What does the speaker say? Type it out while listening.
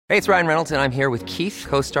Hey, it's Ryan Reynolds, and I'm here with Keith,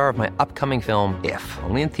 co-star of my upcoming film, If,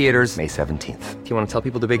 only in theaters May 17th. Do you want to tell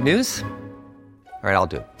people the big news? All right, I'll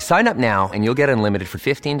do it. Sign up now and you'll get unlimited for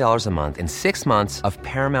 $15 a month and 6 months of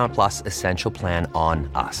Paramount Plus Essential Plan on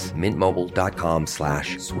us.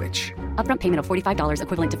 MintMobile.com/switch. Upfront payment of $45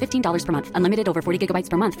 equivalent to $15 per month. Unlimited over 40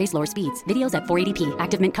 gigabytes per month. Face lower speeds. Videos at 480p.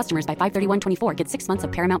 Active Mint customers by 531.24 get 6 months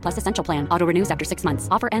of Paramount Plus Essential Plan. Auto renews after 6 months.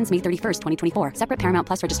 Offer ends May 31st, 2024. Separate Paramount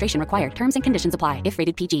Plus registration required. Terms and conditions apply if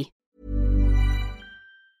rated PG.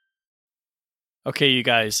 Okay, you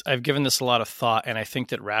guys, I've given this a lot of thought, and I think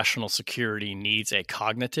that rational security needs a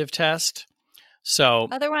cognitive test. So,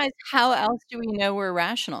 Otherwise, how else do we know we're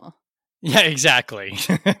rational? yeah, exactly.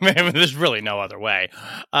 There's really no other way.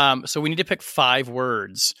 So we need to pick 5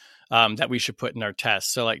 words that we should put in our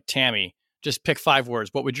test. So, like, Tammy, just pick 5 words.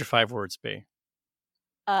 What would your 5 words be?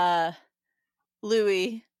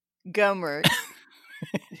 Louis Gohmert.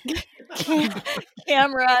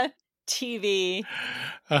 Camera, TV,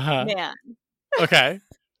 man. Okay.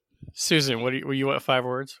 Susan, were you at 5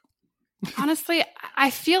 words? Honestly, I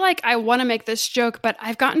feel like I want to make this joke, but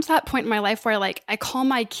I've gotten to that point in my life where like I call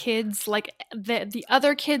my kids like the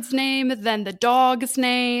other kid's name, then the dog's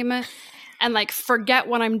name, and like forget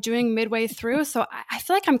what I'm doing midway through. So I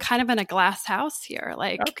feel like I'm kind of in a glass house here.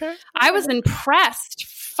 Like, Okay. I was impressed.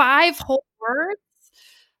 5 whole words.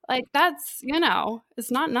 Like that's,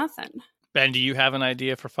 it's not nothing. Ben, do you have an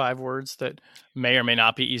idea for 5 words that may or may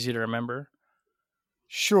not be easy to remember?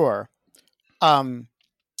 Sure.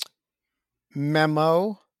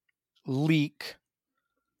 Memo, leak,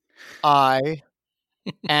 I,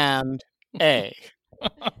 and A.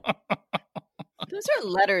 Those are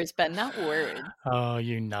letters, but not words. Oh,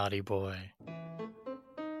 you naughty boy.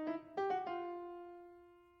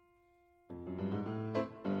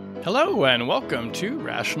 Hello and welcome to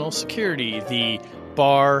Rational Security, the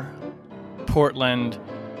Barr, Portland,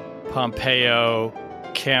 Pompeo,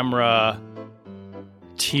 Camera,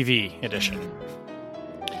 TV edition.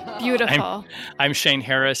 Beautiful. I'm Shane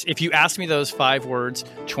Harris. If you ask me those 5 words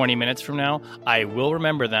 20 minutes from now, I will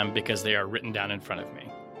remember them because they are written down in front of me.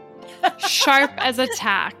 Sharp as a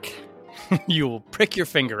tack. You will prick your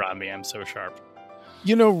finger on me. I'm so sharp.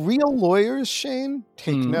 Real lawyers, Shane,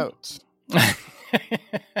 take notes.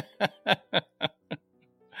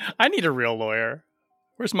 I need a real lawyer.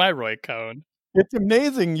 Where's my Roy Cohn? It's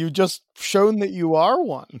amazing. You just shown that you are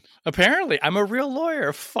one. Apparently, I'm a real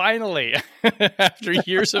lawyer. Finally, after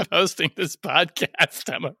years of hosting this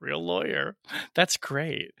podcast, I'm a real lawyer. That's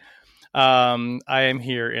great. I am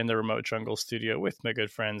here in the remote jungle studio with my good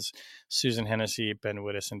friends, Susan Hennessy, Ben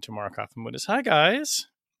Wittes, and Tamara Kaufman-Wittes. Hi, guys.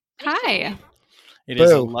 Hi. It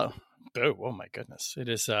is Boo. Oh, my goodness. It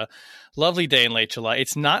is a lovely day in late July.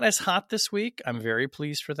 It's not as hot this week. I'm very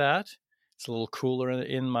pleased for that. It's a little cooler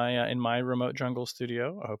in my remote jungle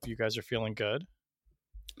studio. I hope you guys are feeling good.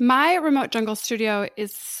 My remote jungle studio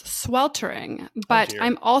is sweltering, but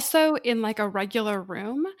I'm also in like a regular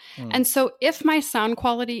room. And so if my sound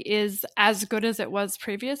quality is as good as it was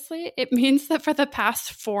previously, it means that for the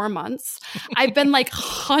past 4 months, I've been like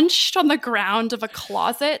hunched on the ground of a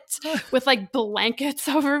closet with like blankets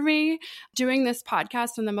over me, doing this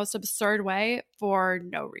podcast in the most absurd way for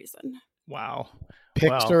no reason. Wow.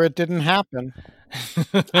 Picture it didn't happen.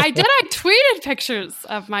 I did. I tweeted pictures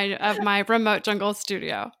of my remote jungle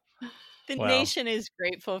studio. The nation is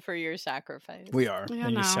grateful for your sacrifice. We are. Yeah,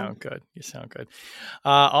 and no. You sound good.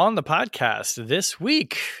 On the podcast this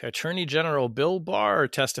week, Attorney General Bill Barr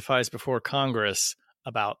testifies before Congress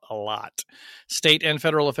about a lot. State and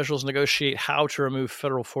federal officials negotiate how to remove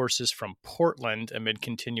federal forces from Portland amid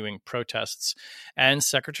continuing protests. And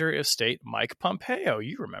Secretary of State Mike Pompeo,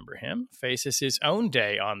 you remember him, faces his own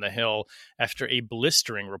day on the Hill after a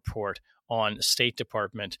blistering report on State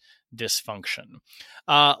Department dysfunction.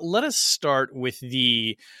 Let us start with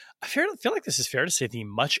I feel like this is fair to say, the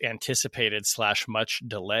much anticipated / much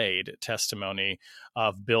delayed testimony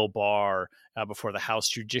of Bill Barr before the House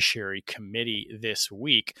Judiciary Committee this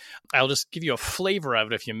week. I'll just give you a flavor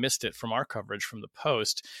of it if you missed it from our coverage from the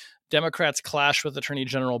Post. Democrats clashed with Attorney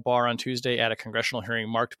General Barr on Tuesday at a congressional hearing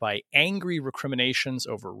marked by angry recriminations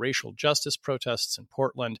over racial justice protests in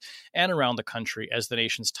Portland and around the country, as the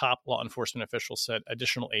nation's top law enforcement officials said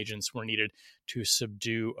additional agents were needed to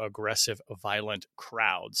subdue aggressive, violent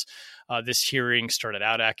crowds. This hearing started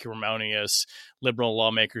out acrimonious, liberal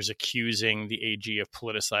lawmakers accusing the AG of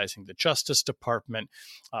politicizing the Justice Department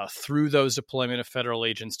through those deployment of federal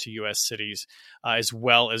agents to U.S. cities, as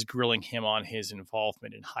well as grilling him on his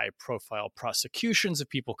involvement in high-profile prosecutions of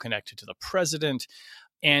people connected to the president.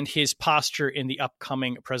 and his posture in the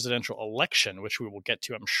upcoming presidential election, which we will get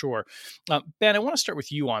to, I'm sure. Ben, I want to start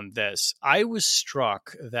with you on this. I was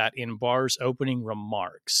struck that in Barr's opening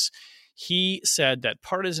remarks, he said that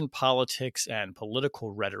partisan politics and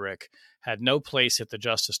political rhetoric had no place at the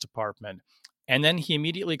Justice Department. And then he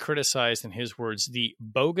immediately criticized, in his words, the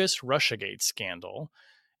bogus Russiagate scandal,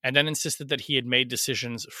 and then insisted that he had made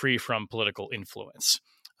decisions free from political influence.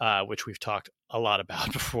 Which we've talked a lot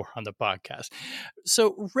about before on the podcast.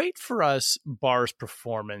 So rate for us Barr's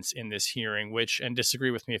performance in this hearing, which, and disagree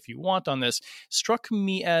with me if you want on this, struck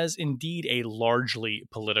me as indeed a largely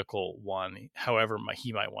political one. However,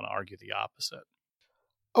 he might want to argue the opposite.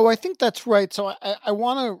 Oh, I think that's right. So I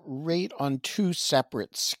want to rate on two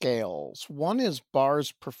separate scales. One is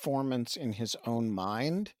Barr's performance in his own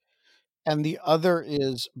mind, and the other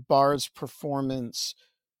is Barr's performance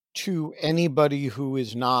to anybody who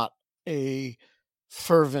is not a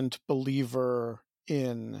fervent believer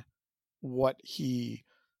in what he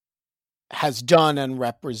has done and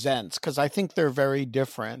represents, because I think they're very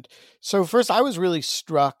different. So first, I was really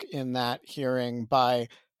struck in that hearing by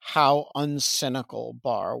how uncynical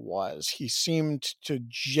Barr was. He seemed to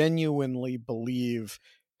genuinely believe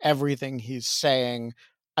everything he's saying.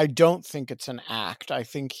 I don't think it's an act. I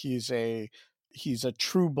think he's a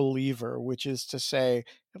true believer, which is to say,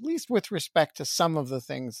 at least with respect to some of the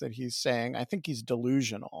things that he's saying, I think he's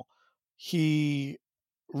delusional. He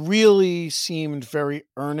really seemed very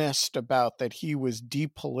earnest about that he was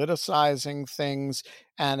depoliticizing things.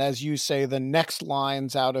 And as you say, the next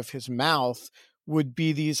lines out of his mouth would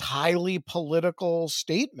be these highly political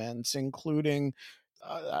statements, including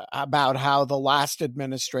about how the last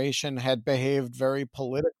administration had behaved very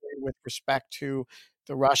politically with respect to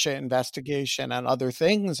the Russia investigation and other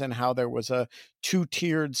things, and how there was a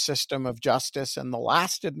two-tiered system of justice in the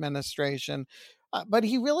last administration. But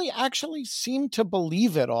he really actually seemed to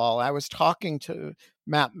believe it all. I was talking to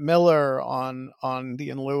Matt Miller on the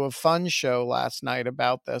In Lieu of Fun show last night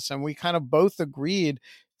about this, and we kind of both agreed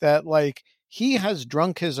that, like, he has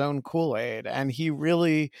drunk his own Kool-Aid, and he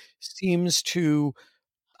really seems to,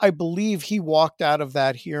 I believe he walked out of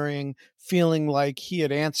that hearing feeling like he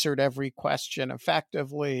had answered every question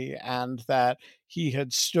effectively, and that he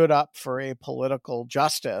had stood up for a political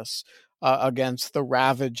justice against the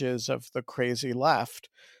ravages of the crazy left.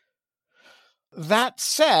 That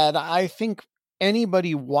said, I think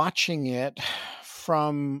anybody watching it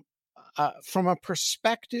from a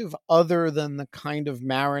perspective other than the kind of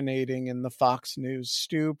marinating in the Fox News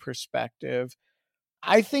stew perspective,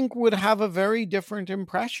 I think would have a very different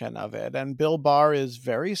impression of it. And Bill Barr is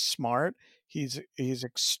very smart. He's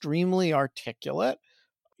extremely articulate.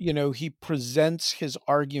 You know, he presents his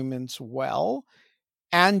arguments well.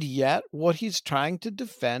 And yet what he's trying to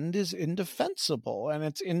defend is indefensible. And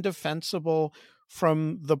it's indefensible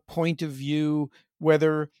from the point of view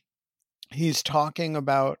whether he's talking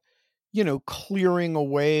about, you know, clearing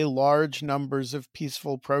away large numbers of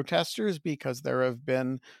peaceful protesters because there have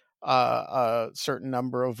been a certain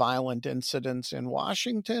number of violent incidents in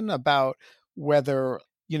Washington, about whether,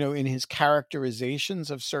 you know, in his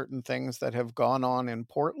characterizations of certain things that have gone on in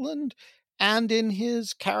Portland, and in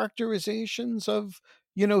his characterizations of,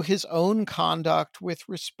 you know, his own conduct with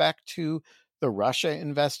respect to the Russia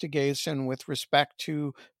investigation, with respect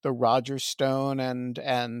to the Roger Stone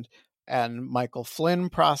and Michael Flynn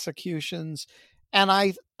prosecutions. And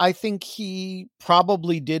I think he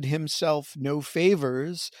probably did himself no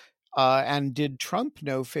favors and did Trump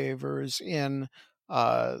no favors in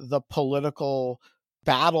the political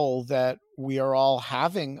battle that we are all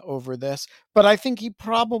having over this. But I think he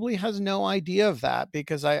probably has no idea of that,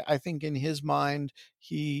 because I think in his mind,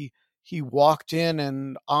 he walked in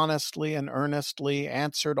and honestly and earnestly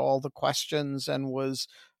answered all the questions and was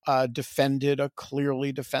defended a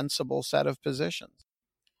clearly defensible set of positions.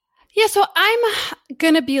 Yeah, so I'm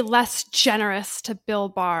going to be less generous to Bill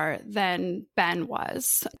Barr than Ben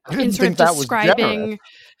was in sort of describing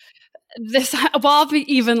this. Well, I'll be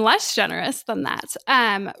even less generous than that.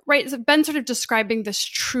 Right. So Ben sort of describing this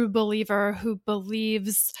true believer who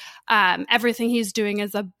believes everything he's doing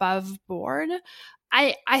is above board.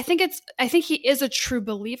 I think he is a true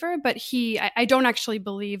believer, but I don't actually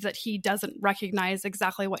believe that he doesn't recognize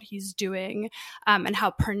exactly what he's doing and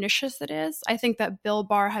how pernicious it is. I think that Bill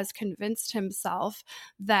Barr has convinced himself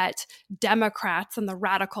that Democrats and the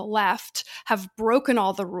radical left have broken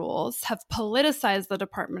all the rules, have politicized the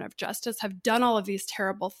Department of Justice, have done all of these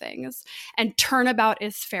terrible things, and turnabout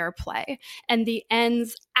is fair play. And the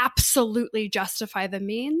ends absolutely justify the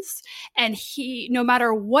means. And he, no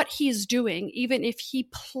matter what he's doing, even if he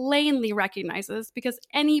plainly recognizes, because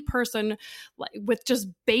any person with just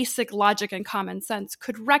basic logic and common sense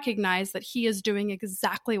could recognize that he is doing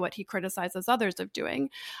exactly what he criticizes others of doing,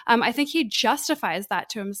 I think he justifies that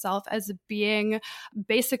to himself as being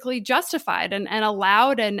basically justified and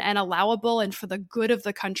allowed and allowable and for the good of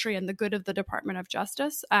the country and the good of the Department of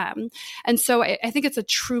Justice. And so I think it's a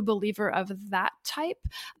true believer of that type.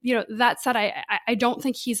 That said, I don't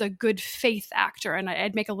think he's a good faith actor, and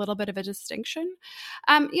I'd make a little bit of a distinction.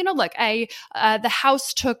 Look, the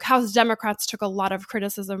House Democrats took a lot of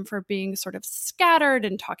criticism for being sort of scattered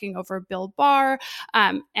and talking over Bill Barr.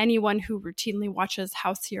 Anyone who routinely watches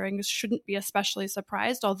House hearings shouldn't be especially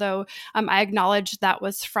surprised, although I acknowledge that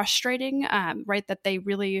was frustrating, right, that they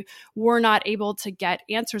really were not able to get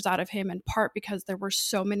answers out of him, in part because there were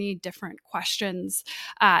so many different questions,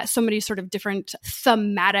 so many sort of different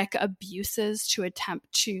thematic abuses to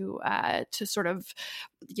attempt to sort of,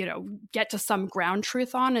 get to some ground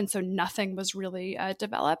truth on. And so nothing was really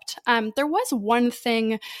developed. There was one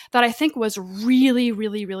thing that I think was really,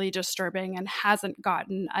 really, really disturbing and hasn't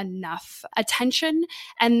gotten enough attention.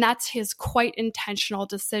 And that's his quite intentional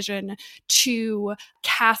decision to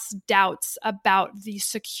cast doubts about the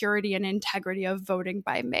security and integrity of voting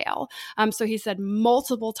by mail. So he said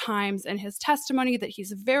multiple times in his testimony that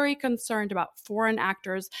he's very concerned about foreign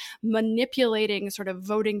actors manipulating sort of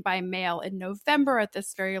voting by mail in November at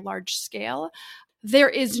this very large scale. There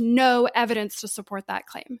is no evidence to support that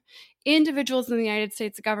claim. Individuals in the United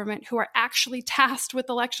States government who are actually tasked with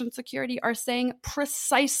election security are saying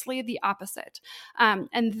precisely the opposite.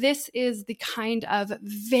 And this is the kind of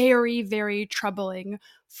very, very troubling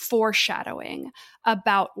foreshadowing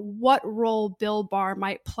about what role Bill Barr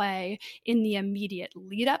might play in the immediate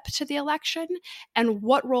lead up to the election and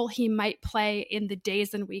what role he might play in the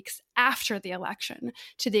days and weeks after the election,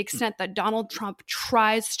 to the extent that Donald Trump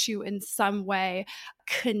tries to in some way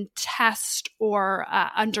contest or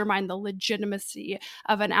undermine the legitimacy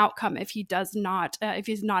of an outcome if he does not, if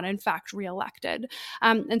he's not in fact reelected.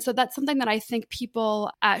 And so that's something that I think people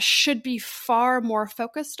should be far more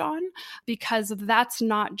focused on, because that's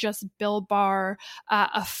not just Bill Barr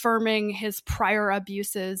affirming his prior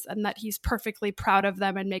abuses and that he's perfectly proud of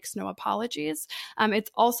them and makes no apologies.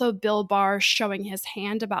 It's also Bill Barr showing his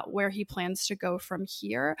hand about where he plans to go from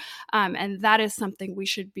here. And that is something we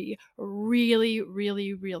should be really, really,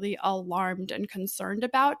 really alarmed and concerned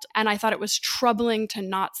about. And I thought it was troubling to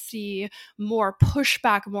not see more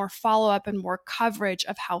pushback, more follow-up, and more coverage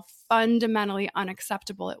of how fundamentally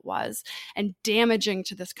unacceptable it was and damaging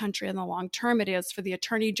to this country in the long term it is for the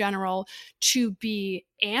Attorney General to be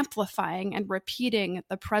amplifying and repeating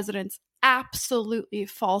the president's absolutely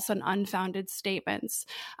false and unfounded statements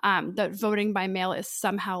that voting by mail is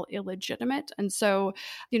somehow illegitimate. And so,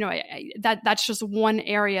 that's just one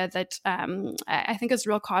area that I think is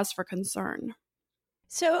real cause for concern.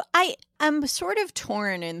 So I am sort of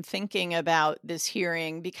torn in thinking about this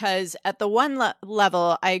hearing, because at the one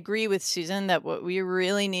level, I agree with Susan that what we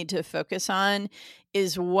really need to focus on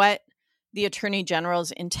is what the Attorney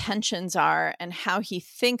General's intentions are and how he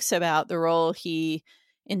thinks about the role he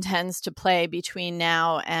intends to play between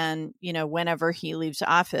now and, whenever he leaves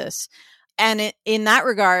office. And in that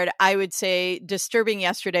regard, I would say disturbing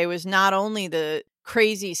yesterday was not only the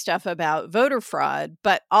crazy stuff about voter fraud,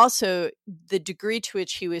 but also the degree to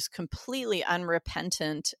which he was completely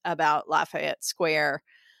unrepentant about Lafayette Square,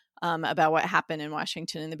 about what happened in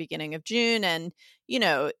Washington in the beginning of June. And,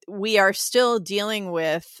 we are still dealing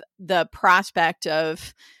with the prospect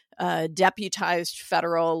of deputized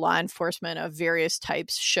federal law enforcement of various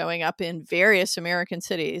types showing up in various American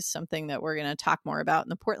cities, something that we're going to talk more about in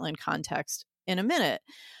the Portland context in a minute.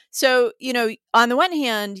 So, on the one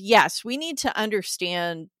hand, yes, we need to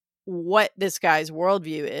understand what this guy's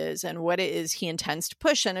worldview is and what it is he intends to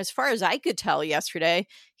push. And as far as I could tell yesterday,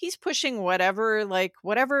 he's pushing whatever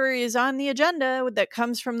is on the agenda that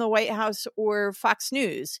comes from the White House or Fox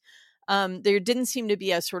News. There didn't seem to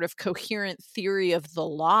be a sort of coherent theory of the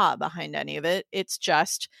law behind any of it. It's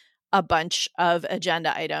just a bunch of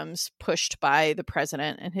agenda items pushed by the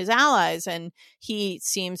president and his allies, and he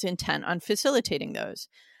seems intent on facilitating those.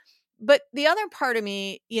 But the other part of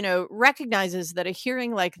me, recognizes that a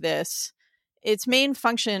hearing like this, its main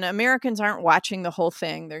function, Americans aren't watching the whole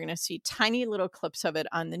thing. They're going to see tiny little clips of it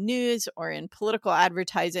on the news or in political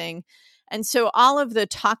advertising. And so all of the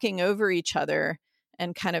talking over each other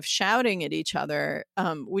and kind of shouting at each other,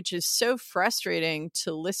 which is so frustrating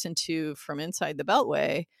to listen to from inside the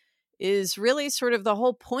Beltway, is really sort of the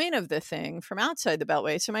whole point of the thing from outside the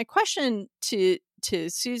Beltway. So my question to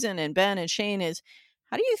Susan and Ben and Shane is,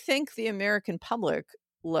 How do you think the American public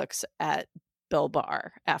looks at Bill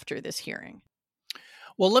Barr after this hearing?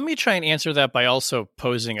 Well, let me try and answer that by also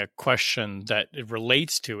posing a question that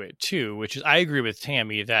relates to it too, which is I agree with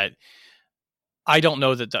Tammy that I don't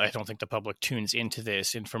think the public tunes into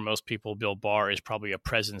this. And for most people, Bill Barr is probably a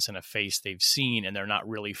presence and a face they've seen, and they're not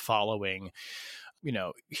really following,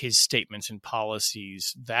 his statements and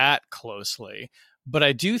policies that closely. But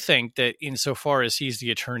I do think that insofar as he's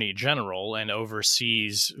the Attorney General and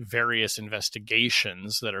oversees various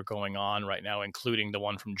investigations that are going on right now, including the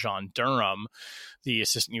one from John Durham, the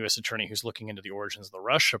Assistant U.S. Attorney who's looking into the origins of the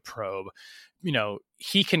Russia probe,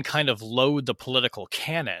 he can kind of load the political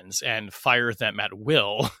cannons and fire them at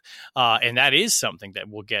will. And that is something that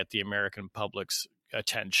will get the American public's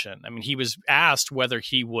attention. I mean, he was asked whether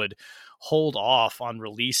he would hold off on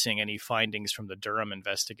releasing any findings from the Durham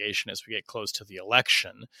investigation as we get close to the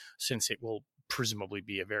election, since it will presumably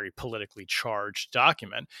be a very politically charged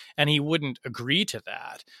document. And he wouldn't agree to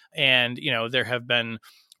that. And, there have been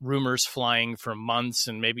rumors flying for months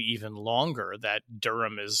and maybe even longer that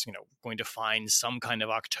Durham is, going to find some kind of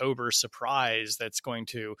October surprise that's going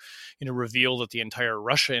to, reveal that the entire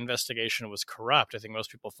Russia investigation was corrupt. I think most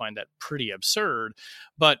people find that pretty absurd.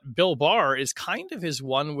 But Bill Barr is kind of his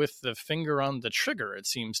one with the finger on the trigger, it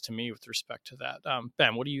seems to me, with respect to that.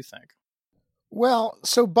 Ben, what do you think? Well,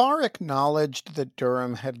 so Barr acknowledged that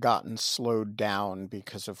Durham had gotten slowed down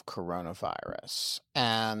because of coronavirus.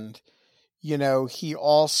 And he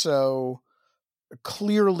also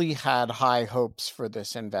clearly had high hopes for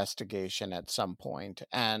this investigation at some point,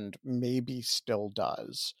 and maybe still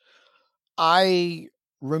does. I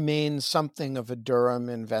remain something of a Durham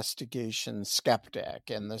investigation skeptic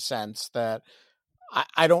in the sense that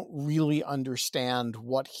I don't really understand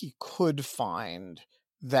what he could find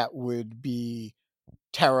that would be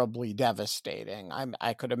terribly devastating.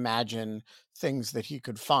 I could imagine things that he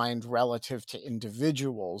could find relative to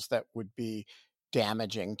individuals that would be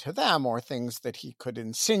damaging to them, or things that he could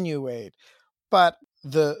insinuate. But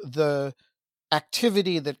the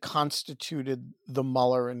activity that constituted the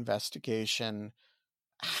Mueller investigation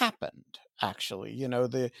happened, actually.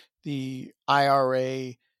 The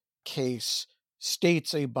IRA case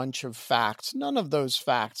states a bunch of facts. None of those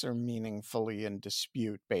facts are meaningfully in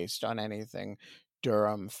dispute based on anything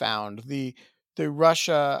Durham found. The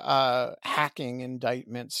Russia hacking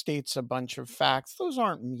indictment states a bunch of facts. Those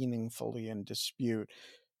aren't meaningfully in dispute.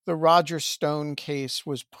 The Roger Stone case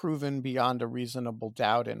was proven beyond a reasonable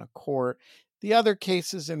doubt in a court. The other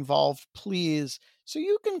cases involved pleas. So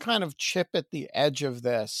you can kind of chip at the edge of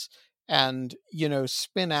this and,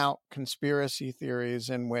 spin out conspiracy theories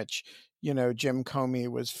in which, Jim Comey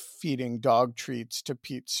was feeding dog treats to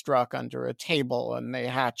Pete Strzok under a table, and they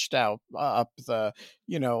hatched up the,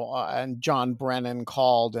 and John Brennan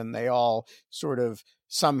called, and they all sort of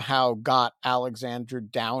somehow got Alexander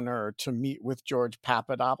Downer to meet with George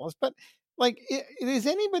Papadopoulos. But is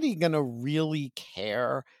anybody going to really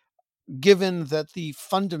care, given that the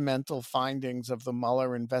fundamental findings of the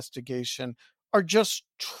Mueller investigation are just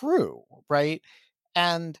true, right?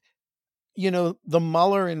 And the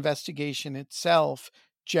Mueller investigation itself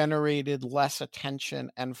generated less attention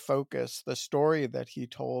and focus. The story that he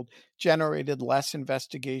told generated less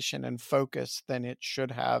investigation and focus than it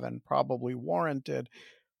should have and probably warranted.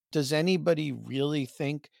 Does anybody really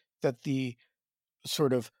think that the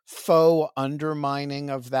sort of faux undermining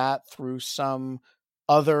of that through some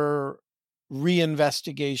other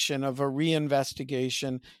reinvestigation of a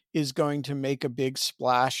reinvestigation is going to make a big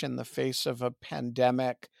splash in the face of a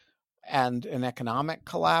pandemic and an economic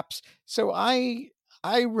collapse? So I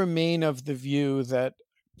remain of the view that,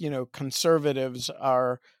 conservatives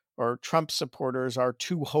or Trump supporters are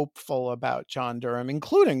too hopeful about John Durham,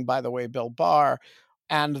 including, by the way, Bill Barr,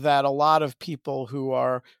 and that a lot of people who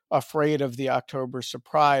are afraid of the October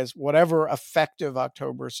surprise, whatever effective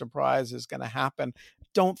October surprise is going to happen,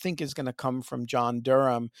 don't think is going to come from John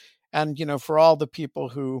Durham. And, for all the people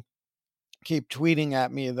who keep tweeting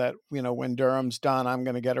at me that, when Durham's done, I'm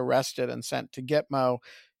going to get arrested and sent to Gitmo,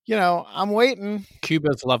 I'm waiting.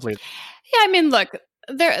 Cuba's lovely. Yeah, I mean, look,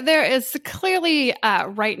 there is clearly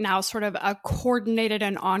right now sort of a coordinated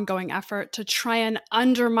and ongoing effort to try and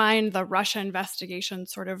undermine the Russia investigation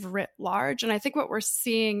sort of writ large. And I think what we're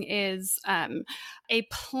seeing is a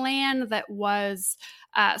plan that was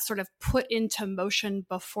sort of put into motion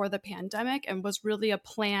before the pandemic and was really a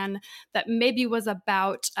plan that maybe was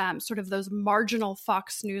about sort of those marginal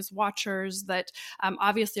Fox News watchers that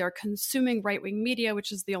obviously are consuming right-wing media,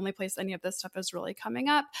 which is the only place any of this stuff is really coming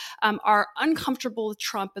up, are uncomfortable with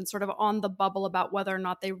Trump and sort of on the bubble about whether or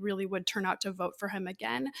not they really would turn out to vote for him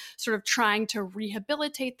again, sort of trying to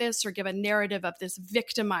rehabilitate this or give a narrative of this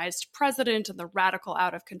victimized president and the radical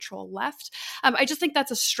out of control left. I just think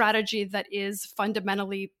that's a strategy that is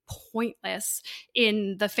fundamentally pointless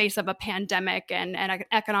in the face of a pandemic and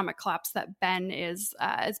economic collapse that Ben is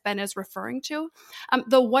referring to.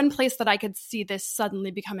 The one place that I could see this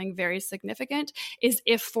suddenly becoming very significant is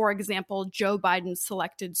if, for example, Joe Biden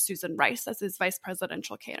selected Susan Rice as his vice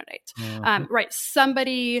presidential candidate. Right,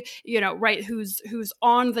 somebody, right, who's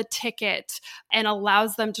on the ticket and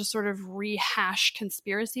allows them to sort of rehash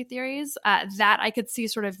conspiracy theories. That I could see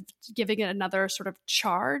sort of giving it another sort of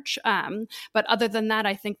charge. But other than that,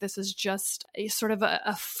 I think this is just a sort of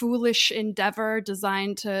a foolish endeavor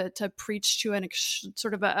designed to preach to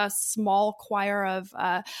sort of a small choir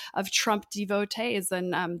of Trump devotees.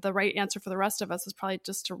 And the right answer for the rest of us is probably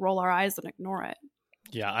just to roll our eyes and ignore it.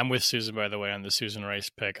 Yeah, I'm with Susan, by the way, on the Susan Rice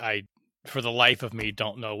pick. I, for the life of me,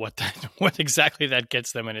 don't know what exactly that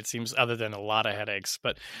gets them, and it seems other than a lot of headaches.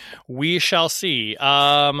 But we shall see.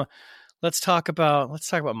 Let's talk about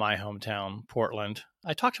my hometown, Portland.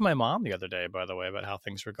 I talked to my mom the other day, by the way, about how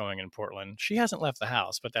things were going in Portland. She hasn't left the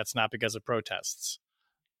house, but that's not because of protests.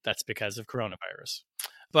 That's because of coronavirus.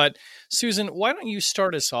 But Susan, why don't you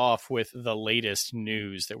start us off with the latest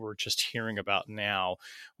news that we're just hearing about now,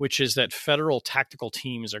 which is that federal tactical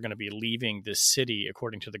teams are going to be leaving this city,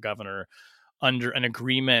 according to the governor, under an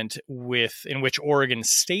agreement in which Oregon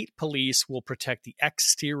State Police will protect the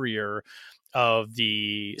exterior of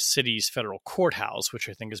the city's federal courthouse, which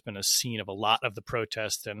I think has been a scene of a lot of the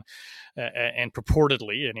protest and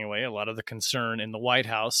purportedly, anyway, a lot of the concern in the White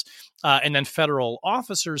House. And then federal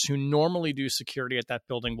officers who normally do security at that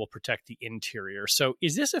building will protect the interior. So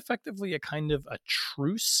is this effectively a kind of a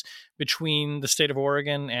truce between the state of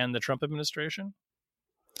Oregon and the Trump administration?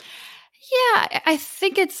 Yeah, I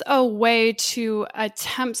think it's a way to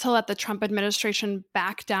attempt to let the Trump administration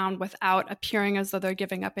back down without appearing as though they're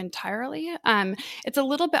giving up entirely. It's a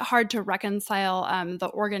little bit hard to reconcile the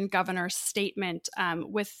Oregon governor's statement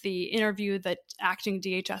with the interview that acting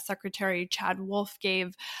DHS Secretary Chad Wolf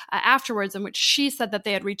gave afterwards, in which she said that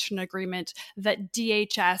they had reached an agreement that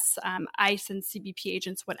DHS, ICE, and CBP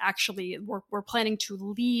agents would actually were planning to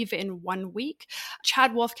leave in 1 week.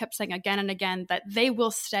 Chad Wolf kept saying again and again that they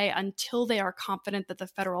will stay until they are confident that the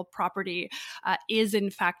federal property is in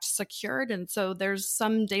fact secured. And so there's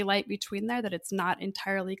some daylight between there that it's not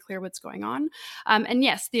entirely clear what's going on. And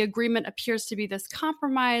yes, the agreement appears to be this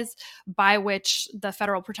compromise by which the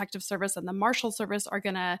Federal Protective Service and the Marshal Service are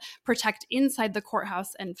going to protect inside the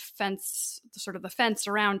courthouse and fence, sort of the fence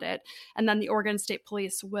around it. And then the Oregon State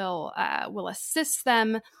Police will assist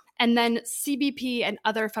them. And then CBP and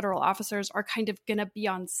other federal officers are kind of going to be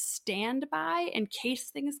on standby in case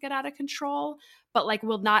things get out of control, but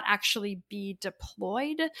will not actually be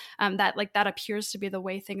deployed. That appears to be the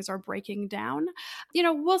way things are breaking down.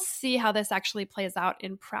 We'll see how this actually plays out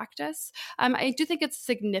in practice. I do think it's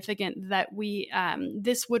significant that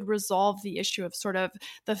this would resolve the issue of sort of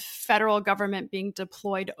the federal government being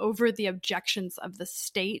deployed over the objections of the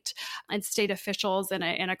state and state officials in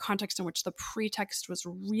a context in which the pretext was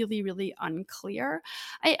really, really unclear.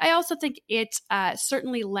 I also think it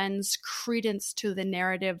certainly lends credence to the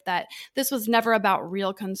narrative that this was never about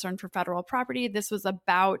real concern for federal property. This was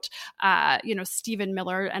about, Stephen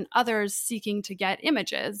Miller and others seeking to get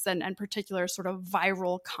images and particular sort of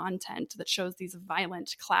viral content that shows these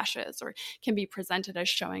violent clashes or can be presented as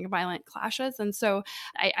showing violent clashes. And so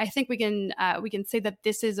I think we can say that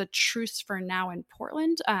this is a truce for now in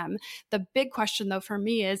Portland. The big question, though, for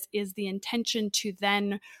me is the intention to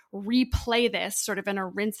then replay this sort of in a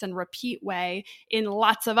rinse and repeat way in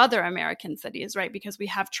lots of other American cities, right? Because we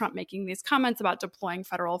have Trump making these comments about deploying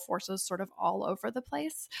federal forces sort of all over the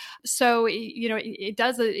place. So,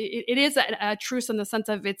 it is a truce in the sense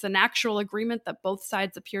of it's an actual agreement that both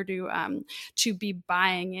sides appear to be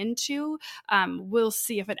buying into. We'll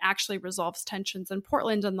see if it actually resolves tensions in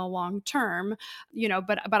Portland in the long term,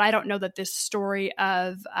 but I don't know that this story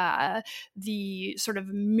of the sort of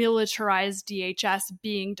militarized DHS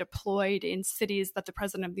being deployed in cities that the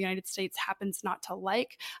president of the United States happens not to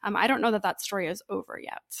like, I don't know that story is over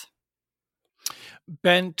yet.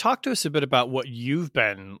 Ben, talk to us a bit about what you've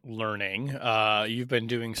been learning. You've been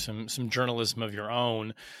doing some journalism of your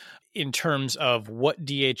own in terms of what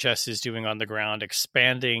DHS is doing on the ground,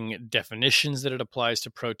 expanding definitions that it applies to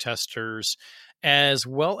protesters, as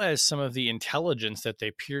well as some of the intelligence that they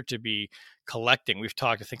appear to be collecting. We've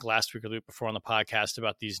talked, I think, last week or the week before on the podcast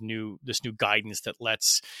about this new guidance that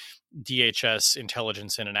lets DHS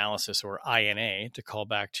Intelligence and Analysis, or INA, to call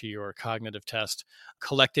back to your cognitive test,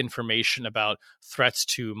 collect information about threats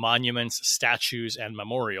to monuments, statues, and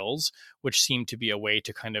memorials, which seem to be a way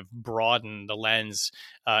to kind of broaden the lens,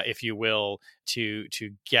 if you will, to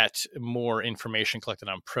get more information collected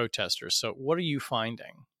on protesters. So what are you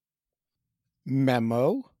finding?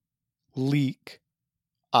 Memo, leak,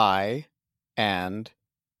 I, and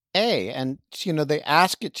A. And, they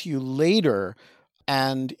ask it to you later.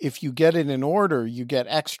 And if you get it in order, you get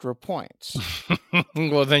extra points.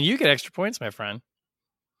 Well, then you get extra points, my friend.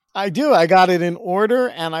 I do. I got it in order,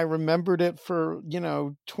 and I remembered it for,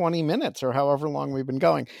 20 minutes or however long we've been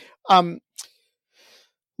going.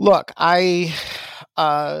 Look,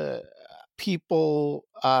 people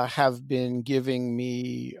have been giving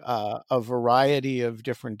me a variety of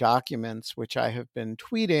different documents, which I have been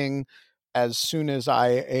tweeting as soon as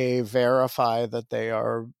I, A, verify that they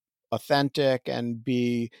are authentic, and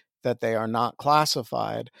B, that they are not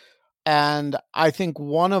classified. And I think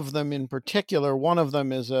one of them in particular,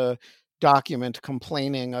 is a document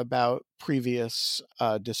complaining about previous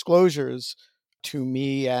disclosures to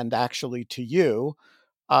me and actually to you.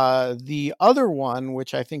 The other one,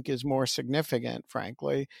 which I think is more significant,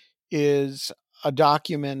 frankly, is a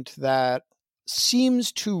document that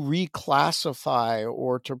seems to reclassify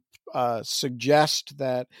or to suggest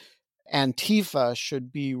that Antifa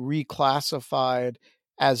should be reclassified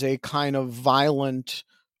as a kind of violent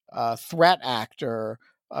threat actor,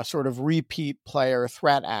 a sort of repeat player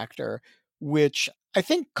threat actor, which I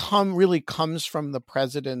think really comes from the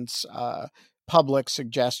president's public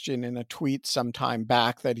suggestion in a tweet some time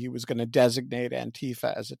back that he was going to designate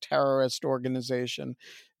Antifa as a terrorist organization.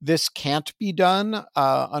 This can't be done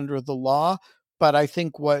under the law, but I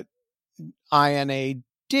think what INA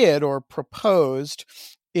did or proposed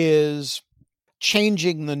is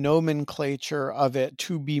changing the nomenclature of it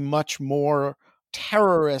to be much more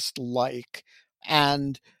terrorist-like.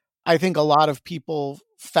 And I think a lot of people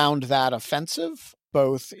found that offensive,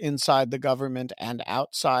 both inside the government and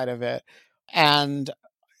outside of it. And,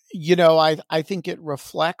 I think it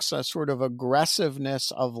reflects a sort of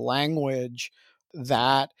aggressiveness of language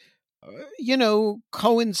that,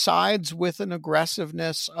 coincides with an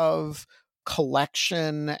aggressiveness of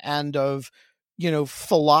collection and of,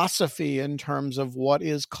 philosophy in terms of what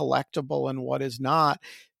is collectible and what is not.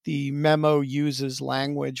 The memo uses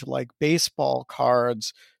language like baseball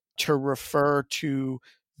cards to refer to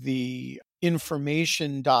the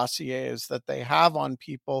information dossiers that they have on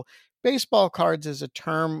people. Baseball cards is a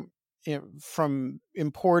term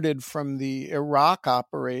imported from the Iraq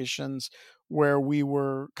operations, where we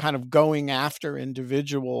were kind of going after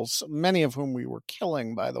individuals, many of whom we were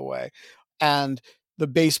killing, by the way. And the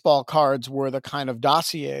baseball cards were the kind of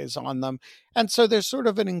dossiers on them. And so there's sort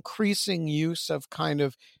of an increasing use of kind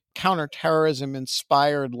of counterterrorism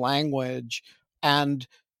inspired language and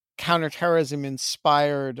counterterrorism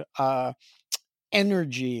inspired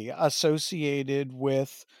energy associated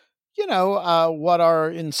with, what are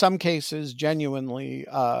in some cases genuinely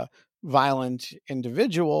violent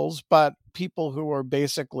individuals, but people who are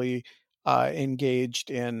basically engaged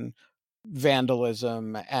in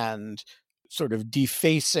vandalism and sort of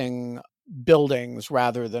defacing buildings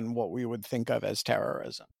rather than what we would think of as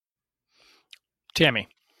terrorism. Tammy.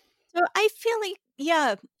 So I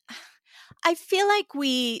feel like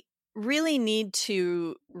we really need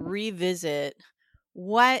to revisit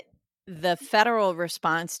what the federal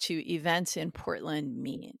response to events in Portland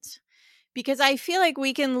means. Because I feel like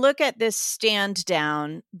we can look at this stand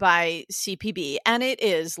down by CPB, and it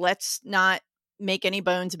is, let's not make any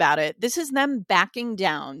bones about it. This is them backing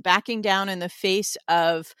down in the face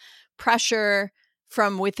of pressure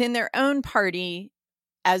from within their own party,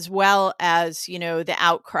 as well as, the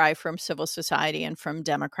outcry from civil society and from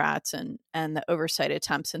Democrats and the oversight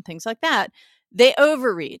attempts and things like that. They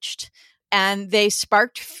overreached and they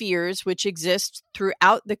sparked fears which exist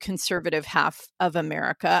throughout the conservative half of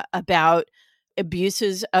America about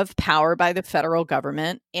abuses of power by the federal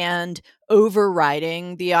government and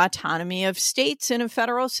overriding the autonomy of states in a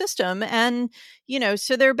federal system. And,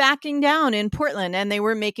 so they're backing down in Portland, and they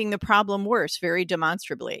were making the problem worse very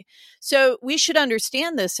demonstrably. So we should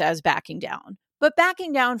understand this as backing down. But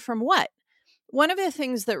backing down from what? One of the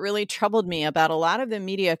things that really troubled me about a lot of the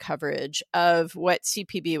media coverage of what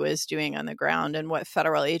CPB was doing on the ground and what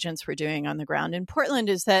federal agents were doing on the ground in Portland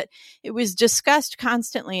is that it was discussed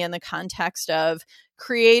constantly in the context of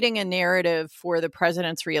creating a narrative for the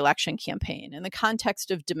president's reelection campaign, in the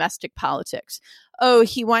context of domestic politics. Oh,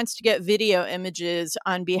 he wants to get video images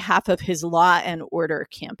on behalf of his law and order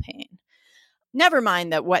campaign. Never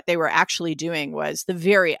mind that what they were actually doing was the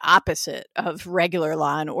very opposite of regular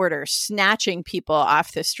law and order. Snatching people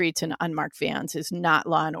off the streets in unmarked vans is not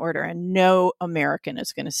law and order, and no American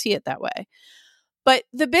is going to see it that way. But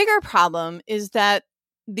the bigger problem is that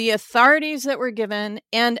the authorities that were given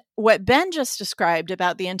and what Ben just described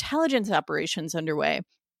about the intelligence operations underway,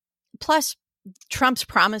 plus Trump's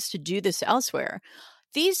promise to do this elsewhere,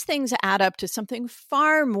 these things add up to something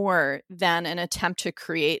far more than an attempt to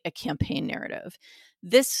create a campaign narrative.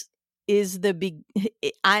 This is the big,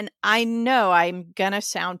 I know I'm going to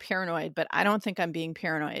sound paranoid, but I don't think I'm being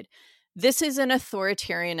paranoid. This is an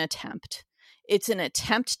authoritarian attempt. It's an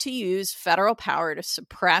attempt to use federal power to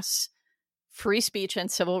suppress free speech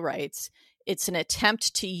and civil rights. It's an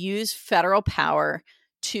attempt to use federal power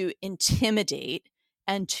to intimidate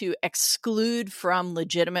and to exclude from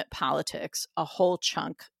legitimate politics a whole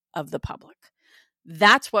chunk of the public.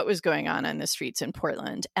 That's what was going on the streets in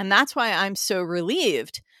Portland. And that's why I'm so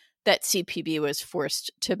relieved that CPB was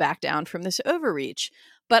forced to back down from this overreach.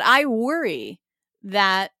 But I worry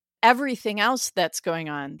that everything else that's going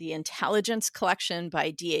on, the intelligence collection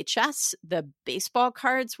by DHS, the baseball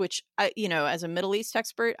cards, which, as a Middle East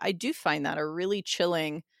expert, I do find that a really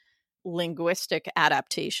chilling linguistic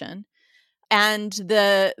adaptation. And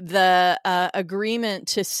the agreement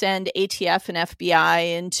to send ATF and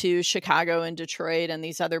FBI into Chicago and Detroit and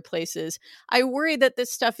these other places, I worry that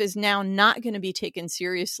this stuff is now not going to be taken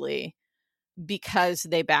seriously because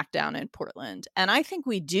they back down in Portland. And I think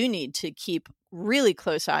we do need to keep really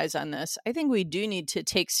close eyes on this. I think we do need to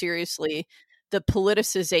take seriously the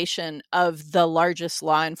politicization of the largest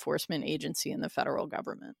law enforcement agency in the federal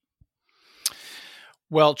government.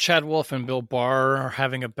 Well, Chad Wolf and Bill Barr are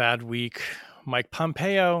having a bad week. Mike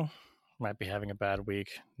Pompeo might be having a bad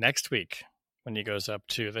week next week when he goes up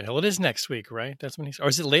to the Hill. It is next week, right? That's when or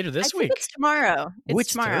is it later this week? It's tomorrow.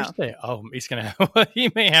 It's tomorrow. Thursday. Oh,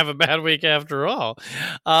 he may have a bad week after all.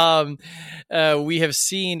 We have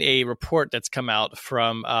seen a report that's come out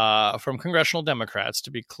from congressional Democrats,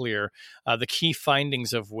 to be clear, the key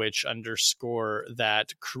findings of which underscore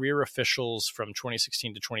that career officials from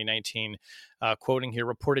 2016 to 2019, quoting here,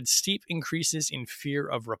 reported steep increases in fear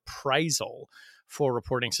of reprisal for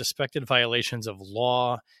reporting suspected violations of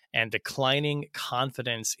law and declining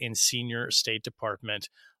confidence in senior State Department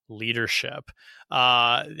leadership.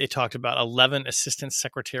 They talked about 11 assistant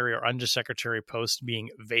secretary or undersecretary posts being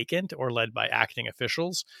vacant or led by acting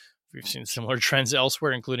officials. We've seen similar trends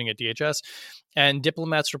elsewhere, including at DHS. And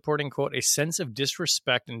diplomats reporting, quote, a sense of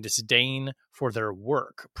disrespect and disdain for their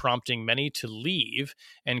work, prompting many to leave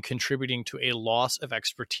and contributing to a loss of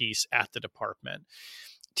expertise at the department.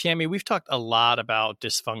 Tammy, we've talked a lot about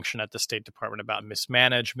dysfunction at the State Department, about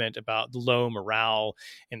mismanagement, about low morale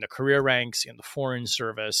in the career ranks, in the Foreign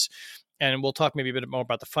Service. And we'll talk maybe a bit more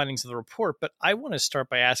about the findings of the report. But I want to start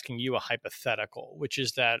by asking you a hypothetical, which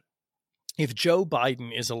is that if Joe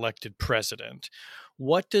Biden is elected president,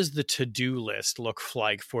 what does the to-do list look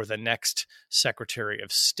like for the next Secretary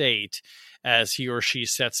of State as he or she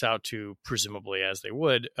sets out to, presumably as they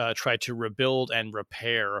would, try to rebuild and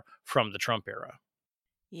repair from the Trump era?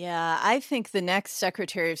 Yeah, I think the next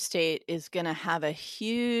Secretary of State is going to have a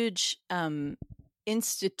huge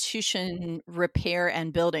institution repair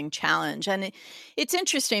and building challenge. And it's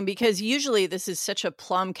interesting because usually this is such a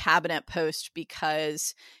plum cabinet post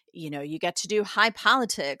because, you get to do high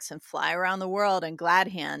politics and fly around the world and glad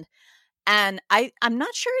hand. And I'm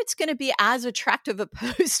not sure it's going to be as attractive a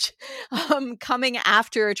post coming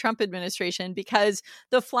after a Trump administration, because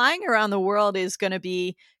the flying around the world is going to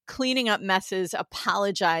be cleaning up messes,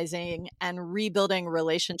 apologizing, and rebuilding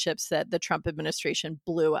relationships that the Trump administration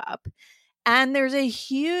blew up. And there's a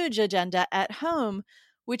huge agenda at home,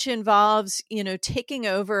 which involves, taking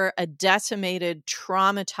over a decimated,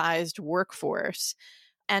 traumatized workforce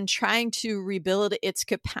and trying to rebuild its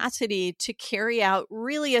capacity to carry out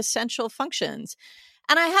really essential functions.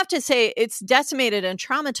 And I have to say, it's decimated and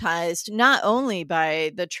traumatized not only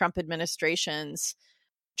by the Trump administration's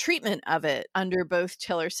treatment of it under both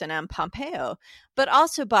Tillerson and Pompeo, but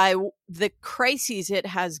also by the crises it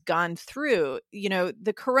has gone through.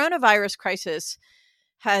 The coronavirus crisis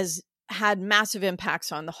has had massive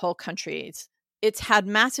impacts on the whole country. It's had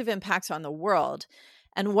massive impacts on the world.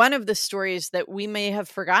 And one of the stories that we may have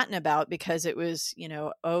forgotten about because it was,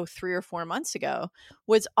 3 or 4 months ago,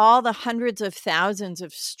 was all the hundreds of thousands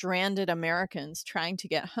of stranded Americans trying to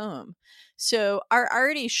get home. So our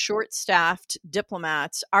already short-staffed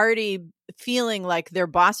diplomats, already feeling like their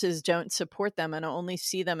bosses don't support them and only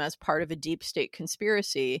see them as part of a deep state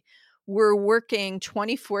conspiracy, were working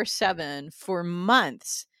 24/7 for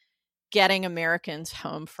months getting Americans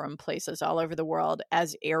home from places all over the world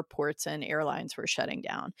as airports and airlines were shutting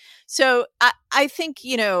down. So I think,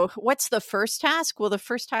 what's the first task? Well, the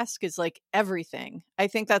first task is like everything. I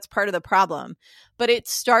think that's part of the problem. But it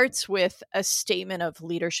starts with a statement of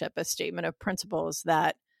leadership, a statement of principles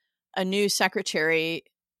that a new secretary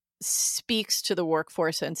speaks to the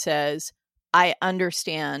workforce and says, I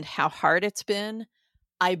understand how hard it's been.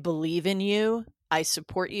 I believe in you. I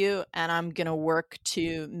support you, and I'm going to work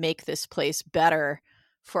to make this place better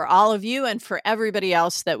for all of you and for everybody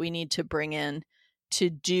else that we need to bring in to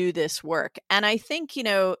do this work. And I think,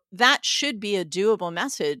 that should be a doable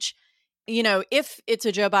message. If it's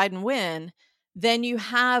a Joe Biden win, then you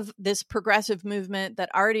have this progressive movement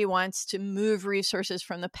that already wants to move resources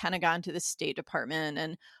from the Pentagon to the State Department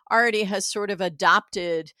and already has sort of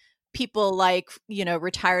adopted people like,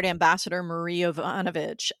 retired Ambassador Marie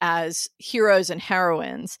Yovanovitch as heroes and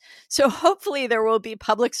heroines. So hopefully there will be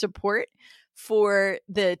public support for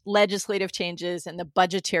the legislative changes and the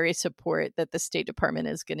budgetary support that the State Department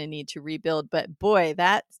is going to need to rebuild. But boy,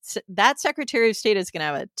 that Secretary of State is going to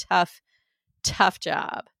have a tough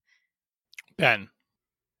job. Ben.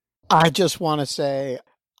 I just want to say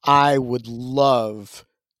I would love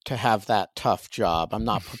to have that tough job. I'm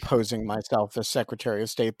not proposing myself as Secretary of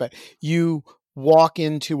State, but you walk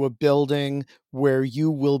into a building where you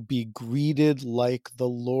will be greeted like the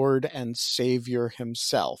Lord and Savior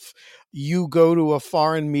himself. You go to a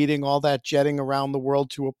foreign meeting, all that jetting around the world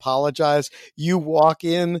to apologize. You walk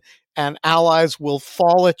in and allies will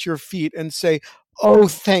fall at your feet and say, oh,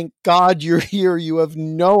 thank God you're here. You have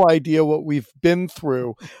no idea what we've been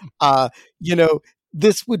through.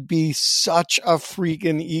 This would be such a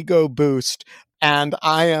freaking ego boost. And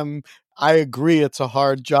I agree it's a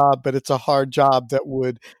hard job, but it's a hard job that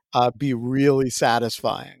would be really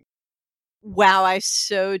satisfying. Wow, I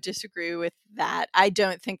so disagree with that. I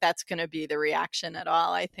don't think that's going to be the reaction at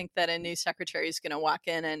all. I think that a new secretary is going to walk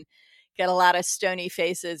in and get a lot of stony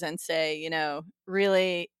faces and say,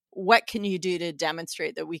 really, what can you do to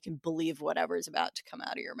demonstrate that we can believe whatever is about to come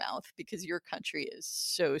out of your mouth? Because your country is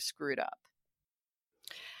so screwed up.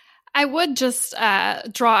 I would just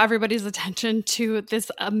draw everybody's attention to this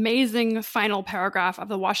amazing final paragraph of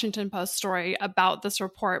the Washington Post story about this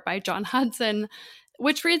report by John Hudson,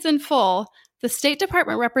 which reads in full, the State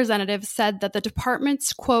Department representative said that the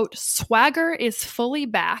department's, quote, swagger is fully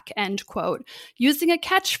back, end quote, using a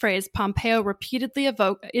catchphrase Pompeo repeatedly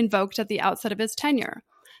invoked at the outset of his tenure.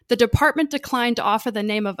 The department declined to offer the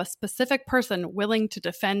name of a specific person willing to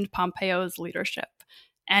defend Pompeo's leadership.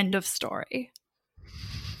 End of story.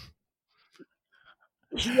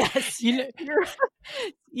 Yes,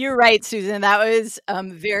 you're right, Susan. That was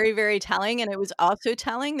very, very telling. And it was also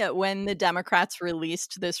telling that when the Democrats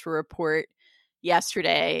released this report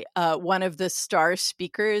yesterday, one of the star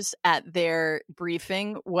speakers at their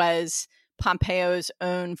briefing was Pompeo's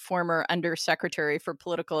own former Undersecretary for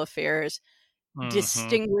Political Affairs,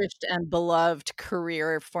 distinguished and beloved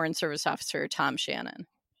career Foreign Service officer Tom Shannon.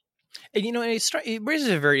 And, it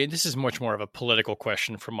raises this is much more of a political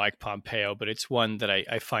question for Mike Pompeo, but it's one that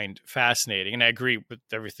I find fascinating. And I agree with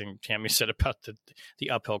everything Tammy said about the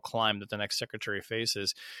uphill climb that the next secretary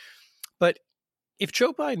faces. But if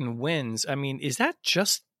Joe Biden wins, is that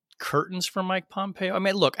just curtains for Mike Pompeo?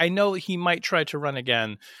 Look, I know he might try to run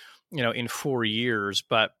again, in 4 years,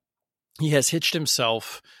 but he has hitched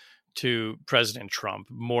himself to President Trump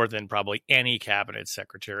more than probably any cabinet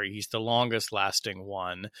secretary. He's the longest lasting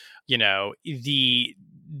one. The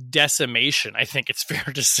decimation, I think it's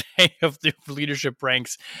fair to say, of the leadership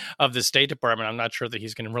ranks of the State Department, I'm not sure that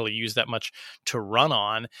he's going to really use that much to run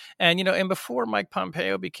on. And, and before Mike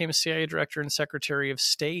Pompeo became CIA director and Secretary of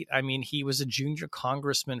State, he was a junior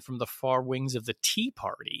congressman from the far wings of the Tea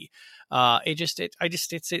Party.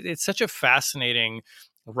 It's such a fascinating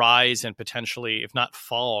rise and potentially, if not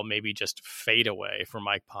fall, maybe just fade away for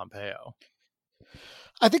Mike Pompeo.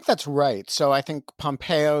 I think that's right. So I think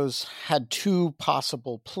Pompeo's had two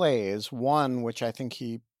possible plays. One, which I think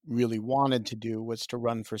he really wanted to do, was to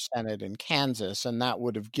run for Senate in Kansas, and that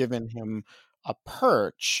would have given him a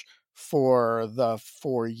perch for the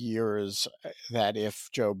 4 years that if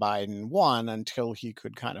Joe Biden won, until he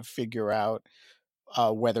could kind of figure out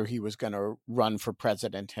whether he was going to run for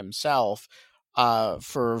president himself.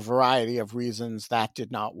 For a variety of reasons, that did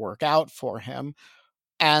not work out for him.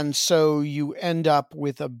 And so you end up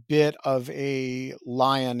with a bit of a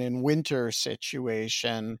lion in winter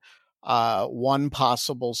situation. One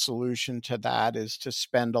possible solution to that is to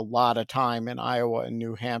spend a lot of time in Iowa and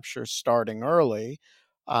New Hampshire starting early.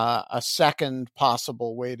 A second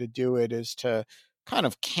possible way to do it is to kind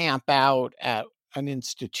of camp out at an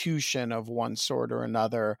institution of one sort or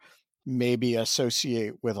another maybe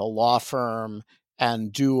associate with a law firm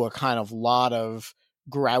and do a kind of lot of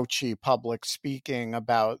grouchy public speaking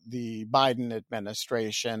about the Biden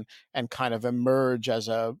administration and kind of emerge as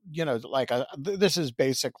a, this is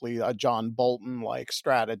basically a John Bolton like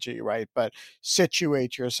strategy, right? But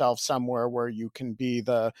situate yourself somewhere where you can be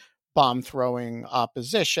the bomb throwing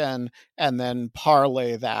opposition and then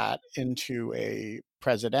parlay that into a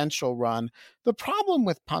presidential run. The problem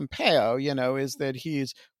with Pompeo, is that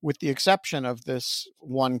he's, with the exception of this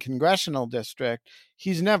one congressional district,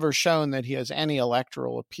 he's never shown that he has any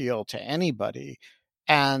electoral appeal to anybody.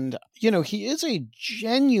 And, he is a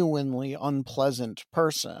genuinely unpleasant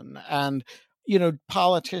person. And,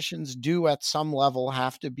 politicians do at some level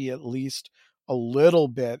have to be at least a little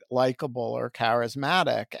bit likable or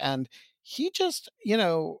charismatic. And he just,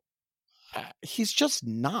 he's just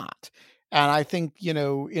not. And I think, in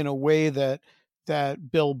a way that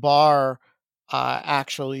Bill Barr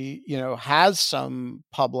actually, has some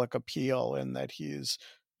public appeal in that he's,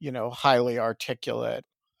 highly articulate.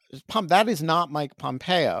 That is not Mike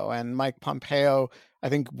Pompeo. And Mike Pompeo, I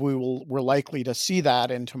think we're likely to see that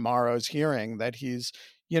in tomorrow's hearing, that he's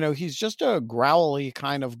just a growly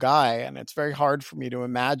kind of guy. And it's very hard for me to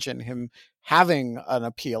imagine him having an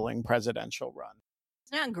appealing presidential run.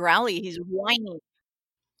 He's not growly, he's whiny.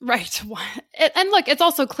 Right. And look, it's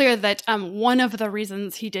also clear that one of the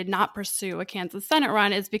reasons he did not pursue a Kansas Senate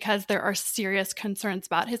run is because there are serious concerns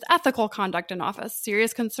about his ethical conduct in office,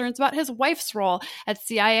 serious concerns about his wife's role at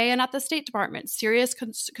CIA and at the State Department, serious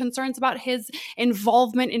concerns about his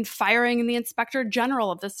involvement in firing the Inspector General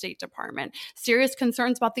of the State Department, serious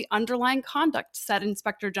concerns about the underlying conduct said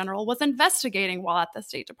Inspector General was investigating while at the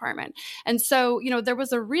State Department. And so, there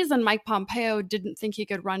was a reason Mike Pompeo didn't think he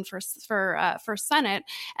could run for Senate.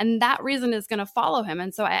 And that reason is going to follow him.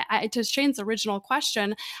 And so to Shane's original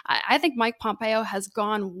question, I think Mike Pompeo has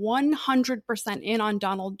gone 100% in on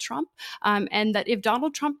Donald Trump. And that if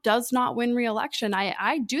Donald Trump does not win re-election,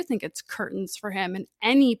 I do think it's curtains for him and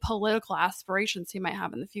any political aspirations he might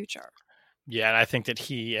have in the future. Yeah, and I think that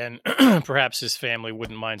he and perhaps his family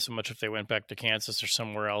wouldn't mind so much if they went back to Kansas or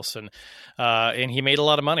somewhere else. And he made a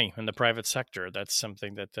lot of money in the private sector. That's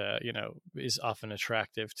something that is often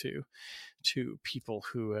attractive to people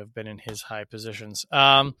who have been in his high positions.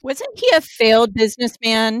 Wasn't he a failed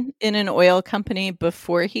businessman in an oil company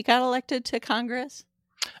before he got elected to Congress?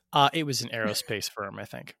 It was an aerospace firm, I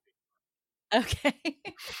think. Okay.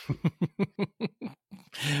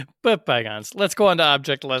 But bygones. Let's go on to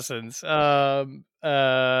object lessons. Tammy,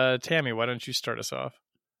 why don't you start us off?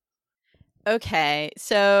 Okay,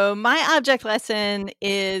 so my object lesson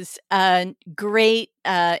is a great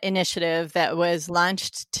initiative that was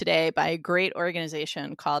launched today by a great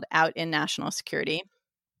organization called Out in National Security.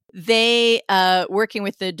 They, working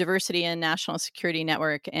with the Diversity in National Security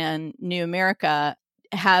Network and New America,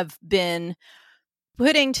 have been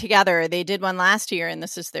putting together, they did one last year, and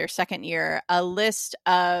this is their second year, a list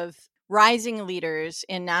of rising leaders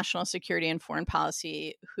in national security and foreign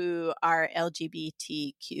policy who are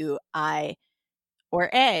LGBTQI or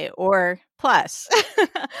A or plus.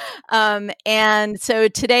 And so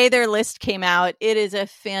today their list came out. It is a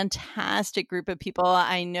fantastic group of people.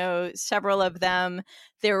 I know several of them.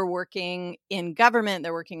 They're working in government.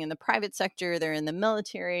 They're working in the private sector. They're in the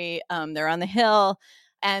military. They're on the Hill.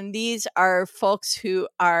 And these are folks who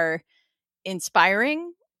are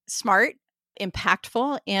inspiring, smart,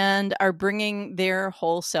 impactful, and are bringing their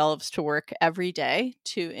whole selves to work every day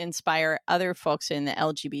to inspire other folks in the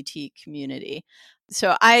LGBT community.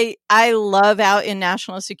 So I love Out in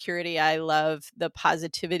National Security. I love the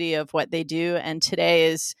positivity of what they do. And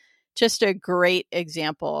today is just a great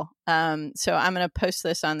example. So I'm going to post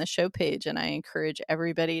this on the show page, and I encourage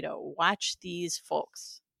everybody to watch these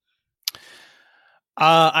folks.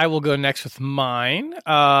 I will go next with mine.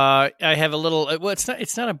 I have a little, well,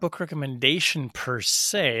 it's not a book recommendation per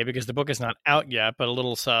se, because the book is not out yet, but a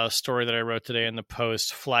little story that I wrote today in the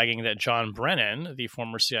Post flagging that John Brennan, the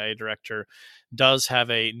former CIA director, does have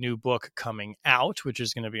a new book coming out, which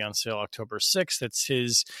is going to be on sale October 6th. It's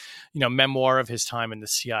his, memoir of his time in the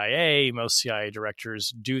CIA. Most CIA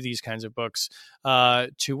directors do these kinds of books.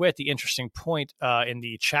 To wit, the interesting point in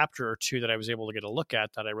the chapter or two that I was able to get a look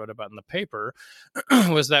at that I wrote about in the paper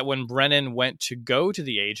was that when Brennan went to go to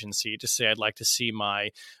the agency to say, I'd like to see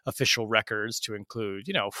my official records, to include,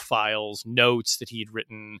 files, notes that he'd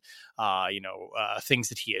written, things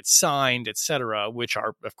that he had signed, etc., which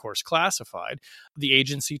are, of course, classified, the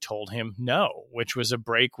agency told him no, which was a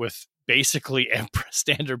break with basically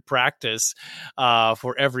standard practice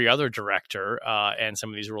for every other director. And some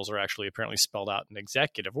of these rules are actually apparently spelled out in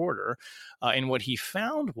executive order. And what he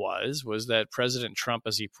found was that President Trump,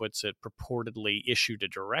 as he puts it, purportedly issued a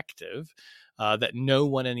directive that no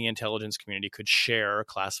one in the intelligence community could share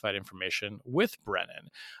classified information with Brennan.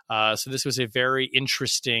 So this was a very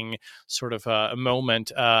interesting sort of a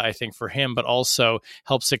moment, I think, for him, but also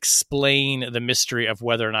helps explain the mystery of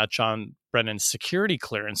whether or not John Brennan's security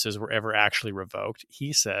clearances were ever actually revoked.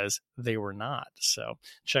 He says they were not. So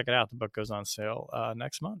check it out. The book goes on sale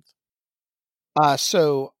next month.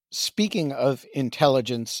 So speaking of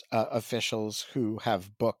intelligence officials who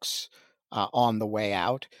have books on the way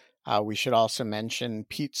out, we should also mention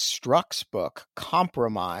Pete Strzok's book,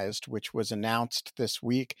 Compromised, which was announced this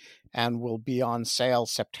week and will be on sale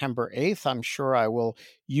September 8th. I'm sure I will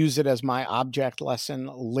use it as my object lesson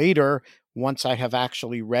later once I have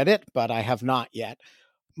actually read it, but I have not yet.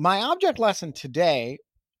 My object lesson today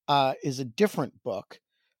is a different book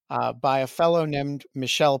by a fellow named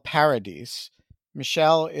Michel Paradis.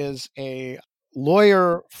 Michel is a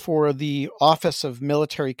lawyer for the Office of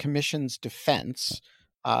Military Commissions Defense.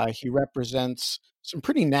 He represents some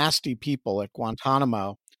pretty nasty people at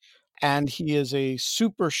Guantanamo, and he is a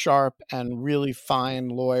super sharp and really fine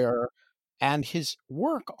lawyer. And his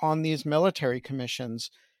work on these military commissions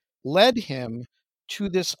led him to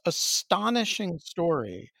this astonishing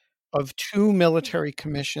story of two military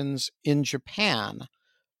commissions in Japan,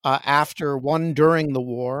 after one during the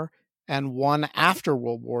war and one after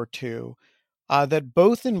World War II, that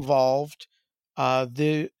both involved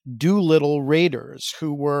the Doolittle Raiders,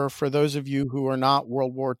 who were, for those of you who are not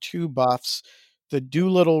World War II buffs, the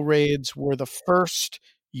Doolittle raids were the first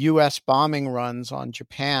U.S. bombing runs on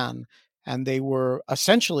Japan, and they were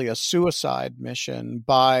essentially a suicide mission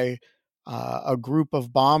by a group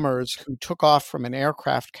of bombers who took off from an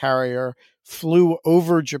aircraft carrier, flew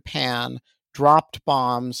over Japan, dropped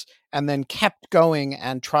bombs, and then kept going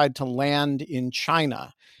and tried to land in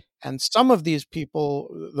China. And some of these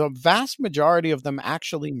people, the vast majority of them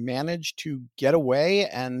actually managed to get away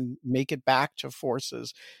and make it back to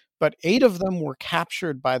forces. But 8 of them were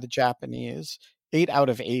captured by the Japanese, 8 out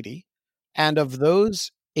of 80. And of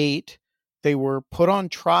those 8, they were put on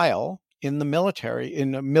trial in the military,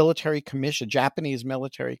 in a military commission, Japanese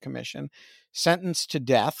military commission, sentenced to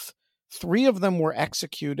death. 3 of them were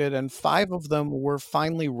executed, and 5 of them were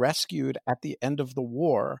finally rescued at the end of the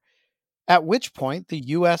war. At which point, the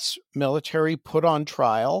U.S. military put on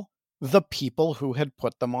trial the people who had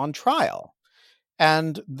put them on trial.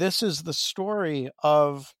 And this is the story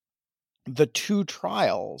of the 2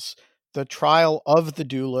 trials, the trial of the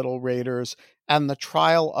Doolittle Raiders and the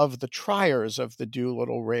trial of the triers of the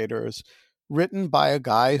Doolittle Raiders, written by a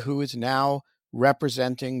guy who is now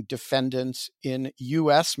representing defendants in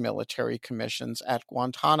U.S. military commissions at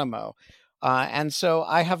Guantanamo. And so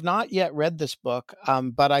I have not yet read this book,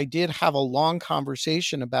 but I did have a long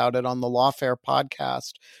conversation about it on the Lawfare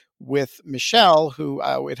podcast with Michel, who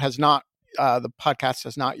it has not, the podcast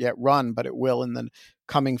has not yet run, but it will in the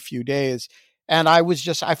coming few days. And I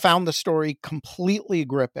found the story completely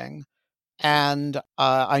gripping. And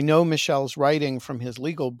I know Michel's writing from his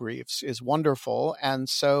legal briefs is wonderful. And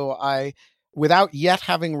so I, without yet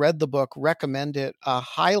having read the book, recommend it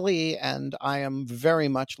highly, and I am very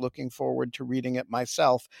much looking forward to reading it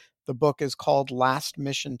myself. The book is called Last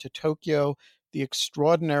Mission to Tokyo, The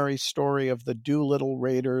Extraordinary Story of the Doolittle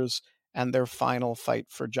Raiders and Their Final Fight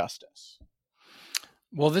for Justice.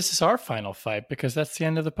 Well, this is our final fight because that's the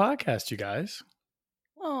end of the podcast, you guys.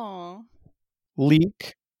 Oh.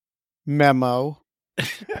 Leak, memo.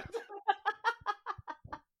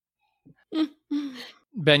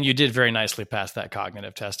 Ben, you did very nicely pass that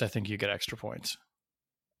cognitive test. I think you get extra points.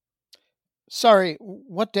 Sorry,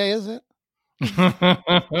 what day is it?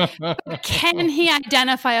 Can he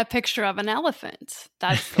identify a picture of an elephant?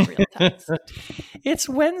 That's the real test. It's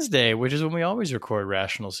Wednesday, which is when we always record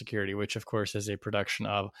Rational Security, which of course is a production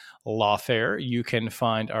of Lawfare. You can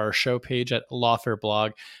find our show page at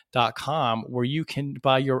lawfareblog.com, where you can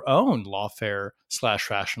buy your own Lawfare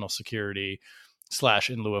 /Rational Security /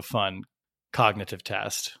 in lieu of fun cognitive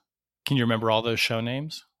test. Can you remember all those show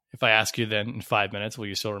names? If I ask you then in 5 minutes, will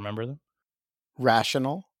you still remember them?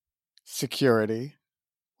 Rational Security,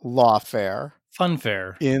 Lawfare,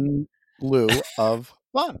 Funfair, in lieu of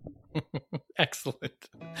fun. Excellent.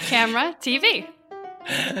 Camera, TV.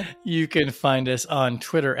 You can find us on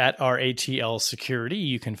Twitter at RATL Security.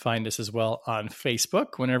 You can find us as well on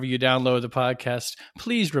Facebook. Whenever you download the podcast,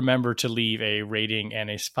 please remember to leave a rating and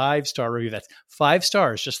a 5-star review. That's 5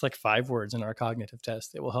 stars, just like 5 words in our cognitive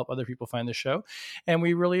test. It will help other people find the show, and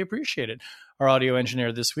we really appreciate it. Our audio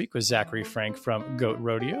engineer this week was Zachary Frank from Goat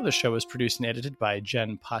Rodeo. The show was produced and edited by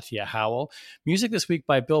Jen Patia Howell. Music this week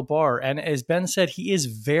by Bill Barr. And as Ben said, he is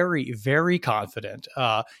very, very confident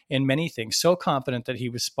in many things. So confident that he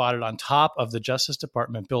was spotted on top of the Justice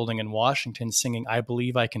Department building in Washington singing "I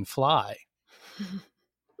Believe I Can Fly."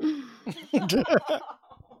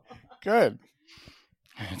 Good.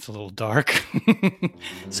 It's a little dark.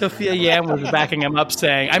 Sophia Yam was backing him up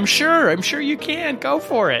saying, I'm sure you can. Go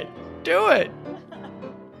for it. Do it.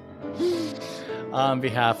 On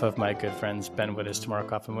behalf of my good friends Ben Wittes, Tamara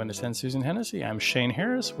Coffin-Wittes, and Susan Hennessy, I'm Shane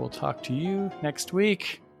Harris. We'll talk to you next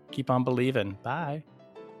week. Keep on believing. Bye.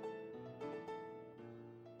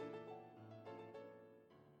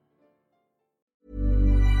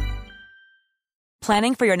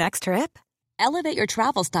 Planning for your next trip? Elevate your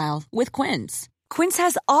travel style with Quince. Quince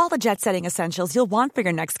has all the jet-setting essentials you'll want for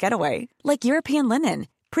your next getaway, like European linen,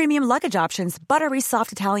 premium luggage options, buttery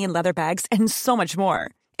soft Italian leather bags, and so much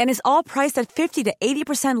more. And is all priced at 50 to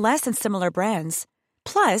 80% less than similar brands.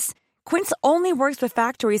 Plus, Quince only works with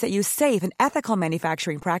factories that use safe and ethical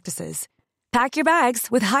manufacturing practices. Pack your bags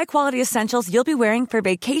with high-quality essentials you'll be wearing for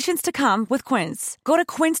vacations to come with Quince. Go to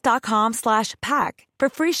quince.com/pack for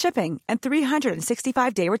free shipping and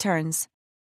 365-day returns.